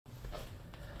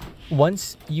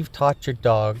Once you've taught your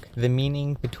dog the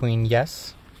meaning between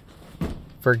yes,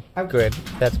 for good,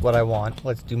 that's what I want,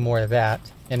 let's do more of that,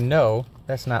 and no,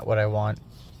 that's not what I want,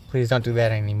 please don't do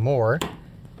that anymore,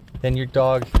 then your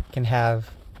dog can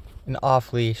have an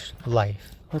off-leash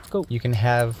life. Let's go. You can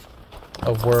have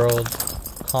a world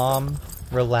calm,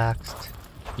 relaxed,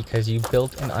 because you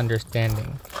built an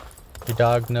understanding. Your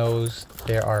dog knows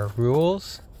there are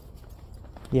rules.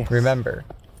 Yes. Remember,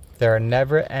 there are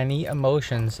never any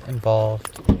emotions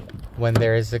involved when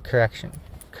there is a correction.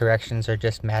 Corrections are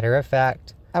just matter of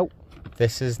fact. Ow.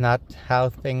 This is not how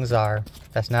things are.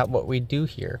 That's not what we do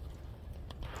here.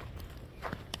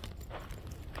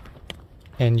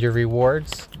 And your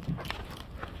rewards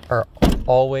are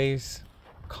always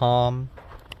calm.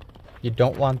 You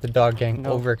don't want the dog getting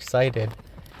overexcited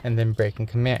and then breaking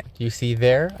command. You see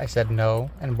there, I said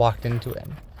no and walked into it.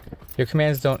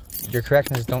 Your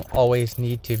corrections don't always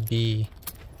need to be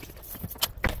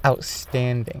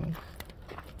outstanding.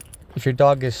 If your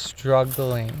dog is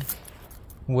struggling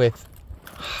with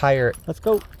higher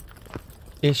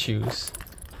issues,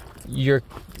 your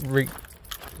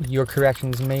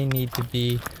corrections may need to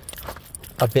be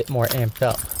a bit more amped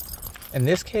up. In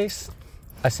this case,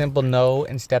 a simple no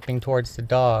and stepping towards the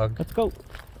dog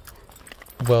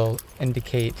will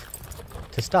indicate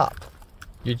to stop.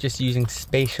 You're just using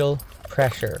spatial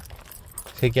pressure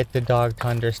to get the dog to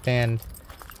understand,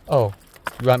 oh,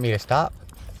 you want me to stop?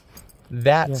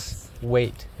 That's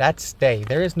wait. That's stay.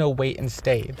 There is no wait and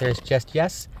stay. There's just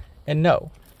yes and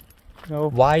no. No.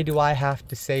 Why do I have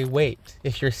to say wait?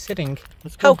 If you're sitting,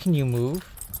 how can you move?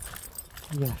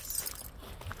 Yes.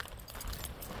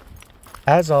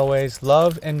 As always,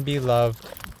 love and be loved.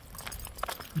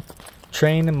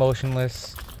 Train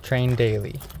emotionless, train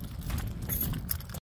daily.